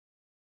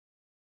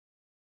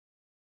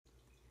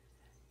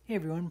Hey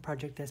everyone,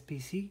 Project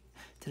SPC.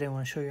 Today I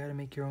want to show you how to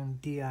make your own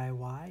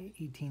DIY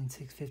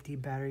 18650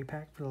 battery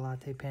pack for the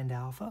LattePanda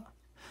Alpha.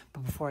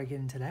 But before I get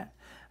into that,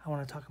 I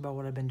want to talk about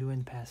what I've been doing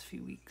the past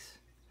few weeks.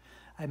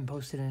 I haven't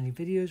posted any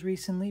videos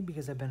recently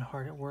because I've been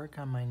hard at work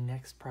on my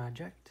next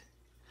project.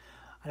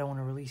 I don't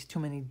want to release too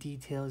many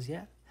details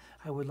yet.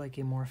 I would like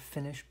a more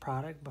finished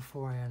product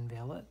before I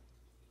unveil it.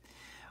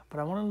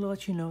 But I wanted to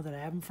let you know that I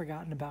haven't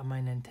forgotten about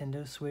my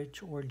Nintendo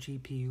Switch or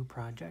GPU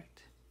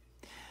project.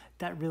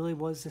 That really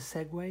was the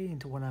segue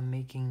into what I'm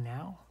making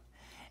now,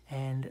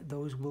 and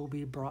those will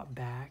be brought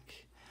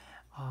back.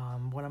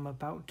 What I'm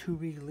about to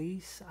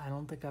release, I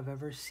don't think I've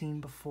ever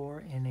seen before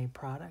in a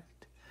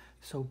product,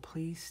 so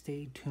please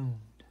stay tuned.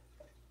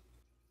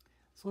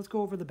 So let's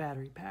go over the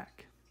battery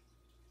pack.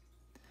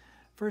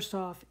 First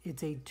off,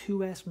 it's a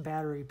 2S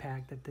battery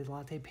pack that the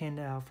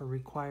LattePanda Alpha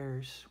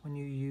requires when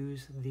you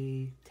use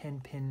the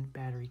 10-pin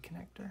battery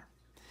connector.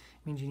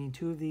 It means you need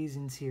 2 of these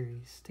in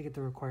series to get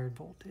the required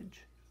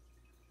voltage.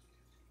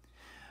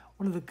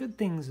 One of the good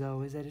things,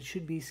 though, is that it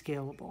should be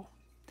scalable.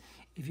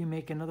 If you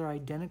make another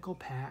identical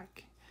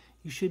pack,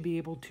 you should be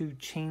able to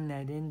chain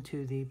that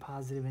into the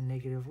positive and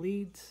negative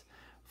leads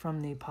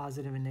from the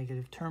positive and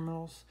negative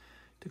terminals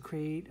to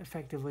create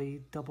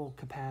effectively double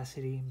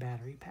capacity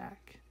battery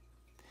pack.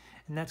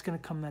 And that's going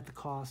to come at the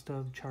cost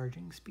of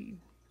charging speed.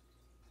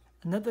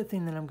 Another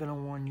thing that I'm going to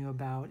warn you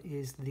about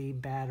is the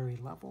battery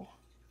level.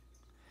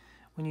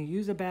 When you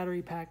use a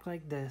battery pack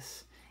like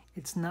this,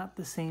 it's not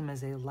the same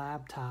as a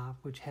laptop,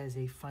 which has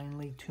a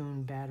finely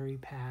tuned battery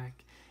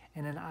pack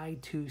and an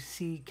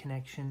I2C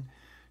connection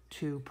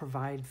to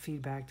provide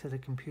feedback to the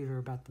computer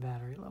about the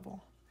battery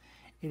level.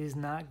 It is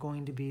not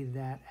going to be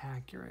that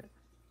accurate.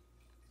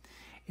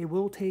 It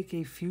will take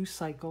a few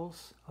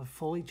cycles of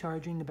fully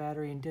charging the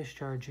battery and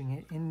discharging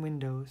it in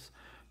Windows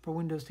for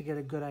Windows to get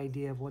a good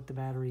idea of what the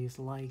battery is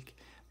like,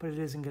 but it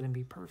isn't going to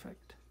be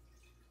perfect.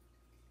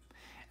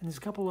 And there's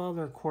a couple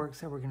other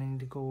quirks that we're going to need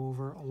to go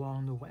over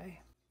along the way.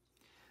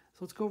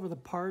 So let's go over the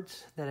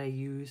parts that I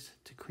use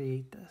to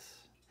create this.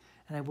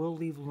 And I will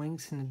leave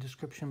links in the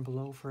description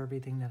below for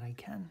everything that I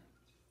can.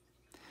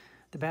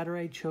 The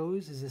battery I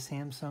chose is a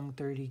Samsung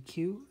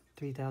 30Q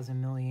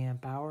 3000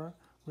 milliamp hour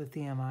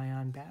lithium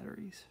ion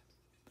batteries.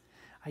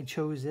 I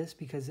chose this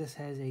because this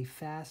has a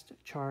fast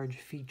charge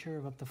feature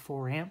of up to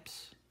 4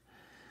 amps.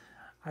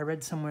 I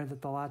read somewhere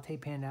that the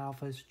LattePanda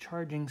Alpha's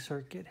charging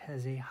circuit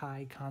has a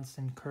high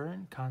constant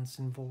current,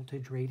 constant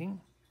voltage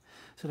rating.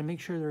 So to make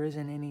sure there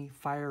isn't any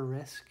fire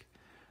risk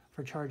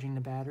for charging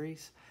the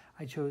batteries,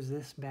 I chose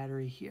this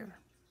battery here.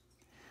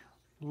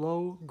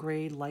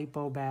 Low-grade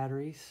LiPo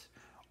batteries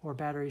or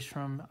batteries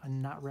from a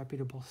not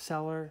reputable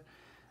seller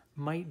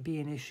might be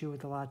an issue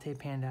with the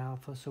LattePanda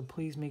Alpha, so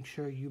please make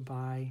sure you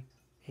buy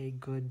a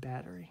good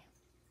battery.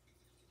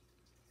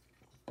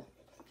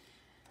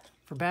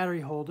 For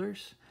battery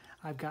holders,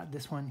 I've got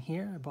this one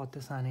here. I bought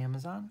this on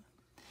Amazon.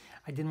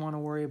 I didn't want to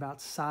worry about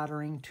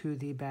soldering to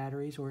the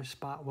batteries or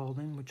spot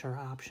welding, which are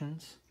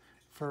options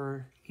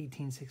for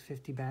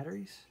 18650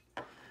 batteries.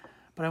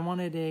 But I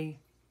wanted a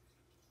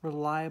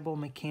reliable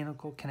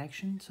mechanical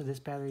connection, so this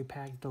battery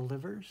pack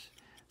delivers.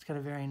 It's got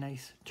a very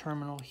nice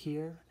terminal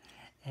here,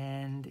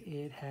 and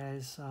it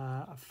has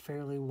a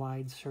fairly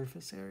wide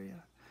surface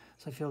area.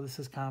 So I feel this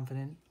is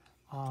confident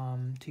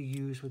to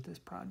use with this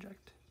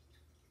project.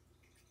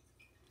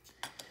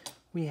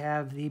 We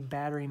have the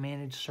battery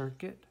managed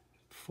circuit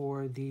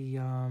for the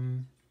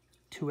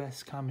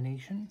 2S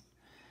combination.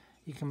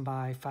 You can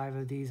buy 5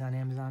 of these on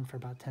Amazon for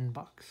about 10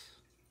 bucks.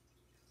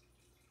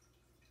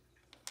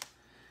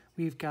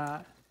 We've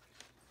got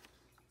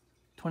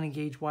 20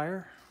 gauge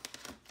wire.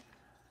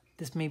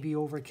 This may be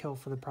overkill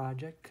for the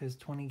project because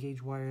 20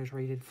 gauge wire is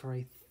rated for,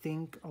 I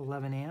think,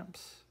 11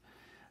 amps.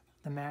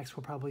 The max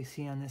we'll probably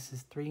see on this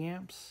is 3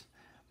 amps,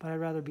 but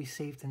I'd rather be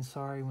safe than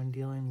sorry when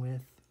dealing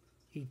with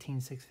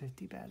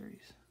 18650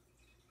 batteries.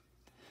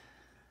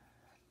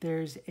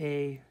 There's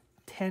a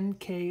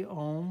 10K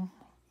ohm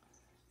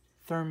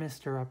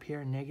thermistor up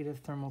here, negative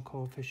thermal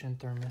coefficient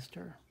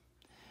thermistor.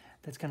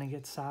 That's going to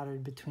get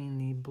soldered between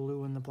the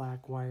blue and the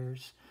black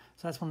wires.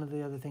 So that's one of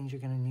the other things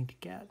you're going to need to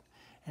get.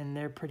 And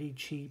they're pretty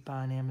cheap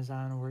on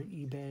Amazon or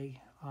eBay,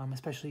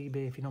 especially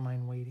eBay if you don't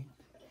mind waiting.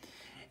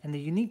 And the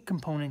unique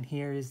component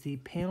here is the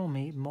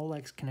PanelMate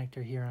Molex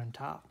connector here on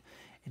top.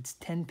 It's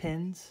 10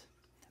 pins,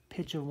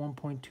 pitch of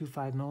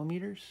 1.25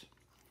 millimeters.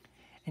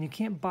 And you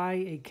can't buy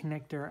a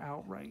connector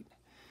outright.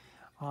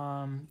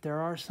 There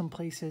are some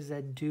places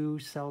that do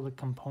sell the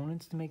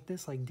components to make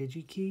this, like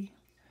DigiKey,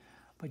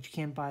 but you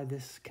can't buy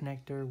this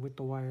connector with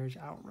the wires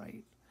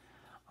outright.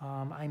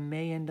 I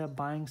may end up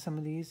buying some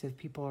of these if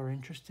people are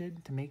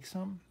interested to make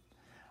some.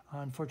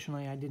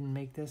 Unfortunately, I didn't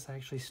make this. I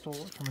actually stole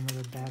it from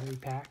another battery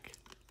pack.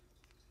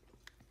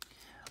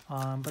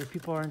 But if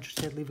people are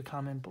interested, leave a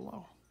comment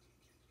below.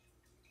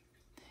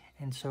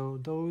 And so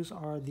those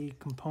are the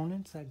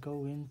components that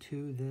go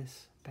into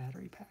this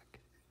battery pack.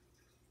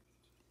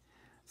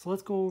 So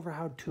let's go over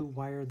how to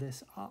wire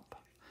this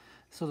up.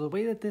 So the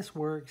way that this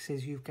works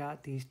is you've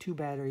got these 2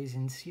 batteries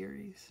in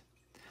series.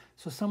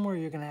 So somewhere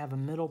you're going to have a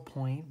middle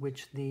point,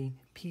 which the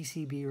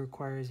PCB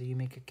requires that you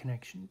make a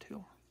connection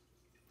to.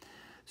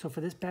 So for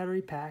this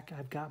battery pack,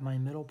 I've got my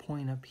middle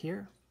point up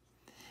here,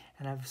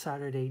 and I've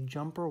soldered a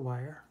jumper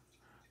wire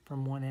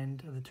from one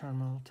end of the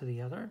terminal to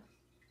the other.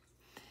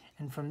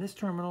 And from this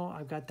terminal,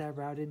 I've got that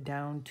routed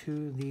down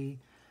to the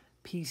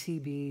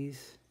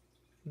PCB's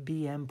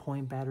BM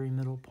point, battery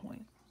middle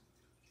point.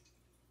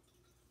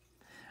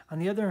 On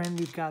the other end,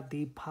 we've got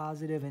the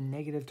positive and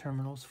negative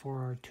terminals for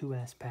our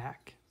 2S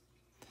pack.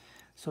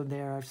 So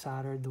there I've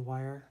soldered the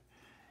wire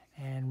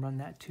and run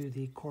that to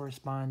the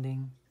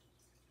corresponding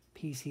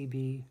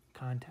PCB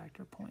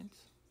contactor points.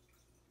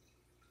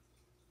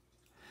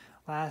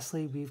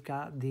 Lastly, we've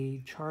got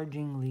the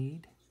charging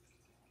lead,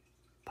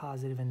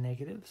 positive and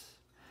negatives.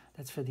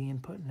 That's for the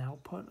input and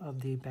output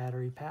of the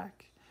battery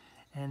pack.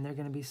 And they're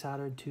going to be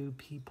soldered to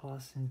P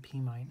plus and P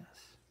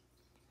minus.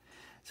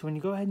 So when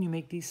you go ahead and you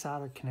make these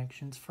solder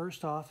connections,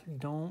 first off,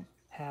 don't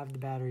have the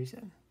batteries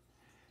in.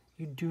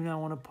 You do not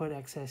want to put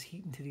excess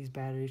heat into these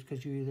batteries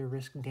because you either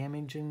risk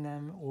damaging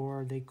them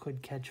or they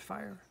could catch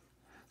fire.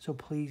 So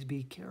please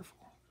be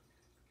careful.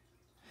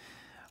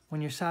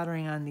 When you're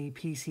soldering on the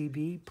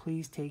PCB,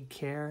 please take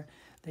care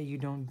that you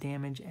don't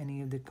damage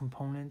any of the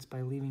components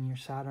by leaving your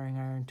soldering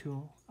iron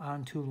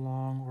on too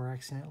long or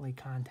accidentally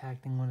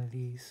contacting one of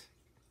these.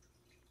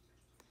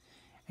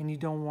 And you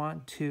don't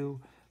want to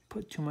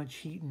put too much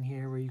heat in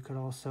here where you could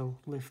also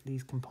lift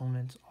these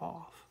components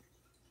off.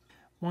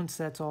 Once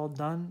that's all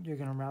done, you're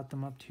going to route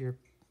them up to your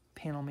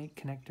panel mate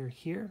connector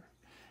here,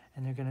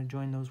 and they're going to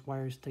join those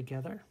wires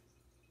together.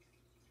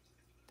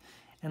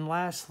 And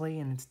lastly,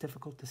 and it's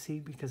difficult to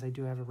see because I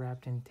do have it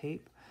wrapped in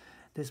tape,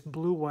 this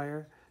blue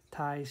wire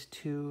ties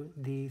to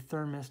the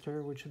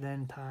thermistor, which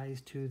then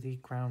ties to the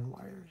ground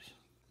wires.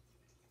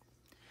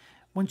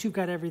 Once you've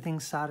got everything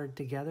soldered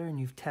together and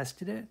you've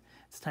tested it,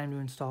 it's time to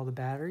install the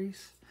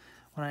batteries.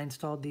 When I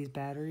installed these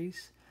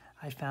batteries,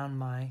 I found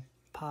my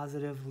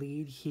positive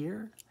lead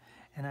here,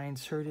 and I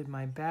inserted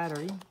my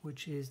battery,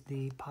 which is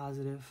the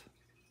positive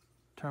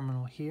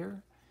terminal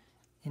here,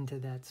 into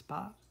that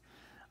spot.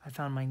 I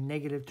found my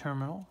negative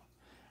terminal,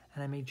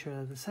 and I made sure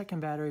that the second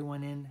battery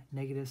went in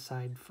negative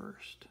side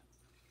first.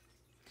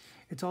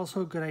 It's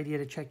also a good idea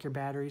to check your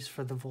batteries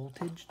for the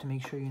voltage to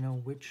make sure you know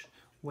which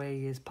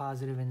way is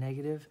positive and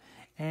negative,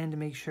 and to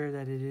make sure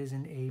that it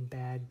isn't a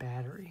bad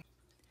battery.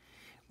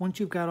 Once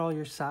you've got all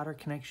your solder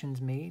connections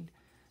made,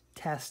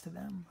 test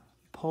them.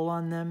 Pull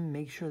on them,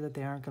 make sure that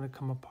they aren't going to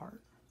come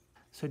apart.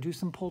 So do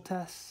some pull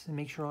tests and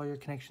make sure all your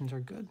connections are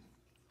good.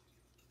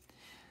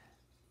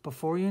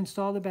 Before you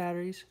install the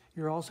batteries,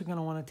 you're also going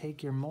to want to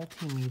take your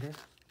multimeter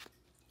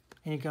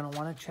and you're going to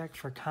want to check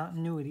for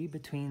continuity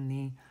between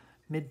the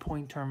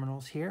midpoint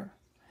terminals here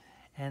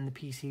and the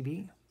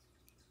PCB.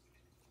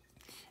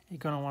 You're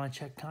going to want to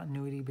check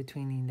continuity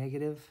between the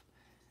negative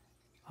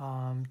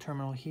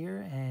terminal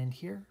here, and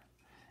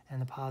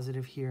the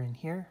positive here and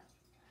here,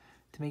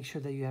 to make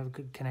sure that you have a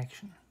good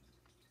connection.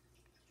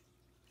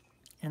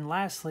 And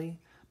lastly,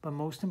 but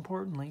most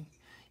importantly,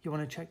 you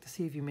want to check to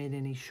see if you made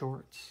any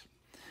shorts.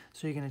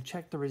 So you're going to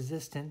check the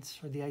resistance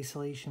or the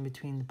isolation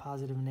between the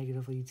positive and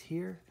negative leads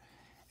here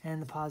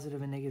and the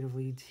positive and negative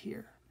leads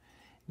here.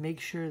 Make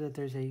sure that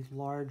there's a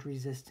large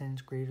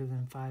resistance greater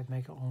than 5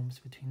 mega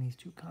ohms between these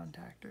two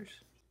contactors.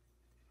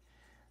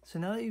 So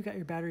now that you've got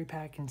your battery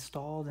pack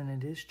installed and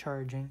it is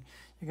charging,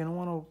 you're going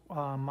to want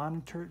to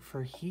monitor it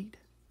for heat.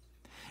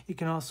 You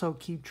can also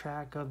keep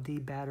track of the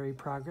battery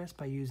progress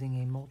by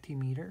using a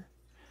multimeter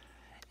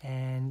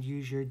and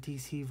use your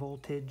DC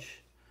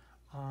voltage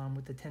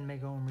with the 10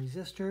 mega ohm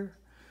resistor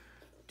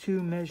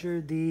to measure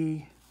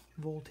the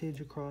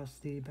voltage across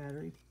the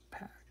battery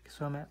pack.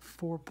 So I'm at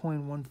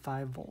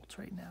 4.15 volts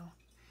right now.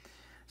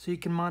 So you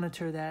can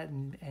monitor that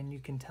and you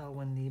can tell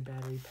when the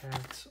battery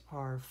packs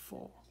are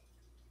full.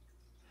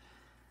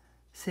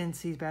 Since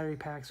these battery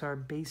packs are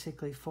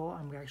basically full,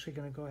 I'm actually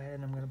going to go ahead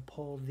and I'm going to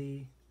pull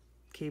the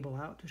cable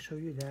out to show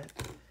you that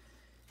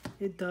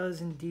it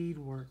does indeed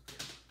work.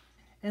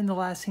 And the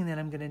last thing that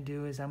I'm going to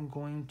do is I'm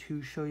going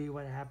to show you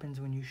what happens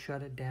when you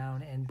shut it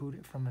down and boot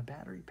it from a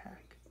battery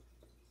pack.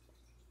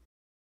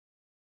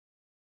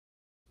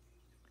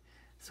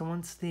 So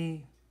once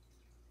the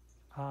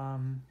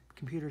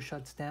computer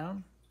shuts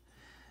down,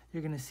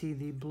 you're going to see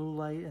the blue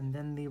light and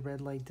then the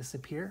red light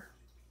disappear.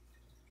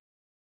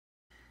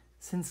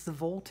 Since the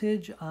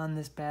voltage on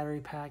this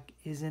battery pack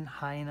isn't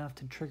high enough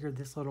to trigger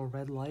this little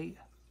red light,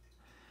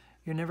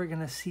 you're never going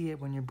to see it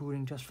when you're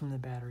booting just from the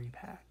battery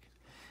pack.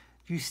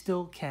 You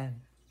still can.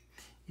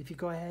 If you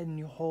go ahead and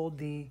you hold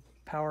the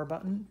power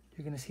button,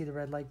 you're going to see the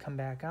red light come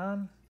back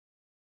on.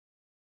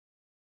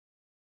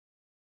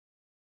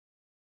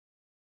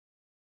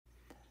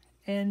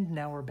 And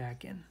now we're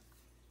back in.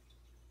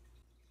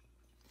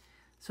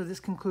 So this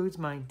concludes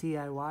my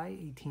DIY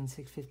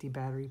 18650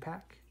 battery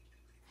pack.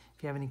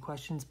 If you have any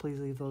questions, please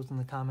leave those in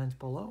the comments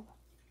below.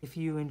 If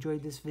you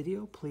enjoyed this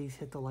video, please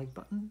hit the like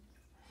button.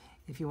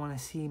 If you want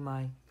to see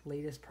my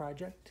latest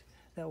project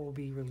that will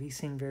be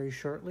releasing very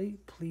shortly,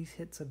 please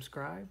hit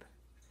subscribe.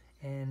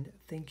 And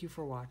thank you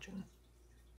for watching.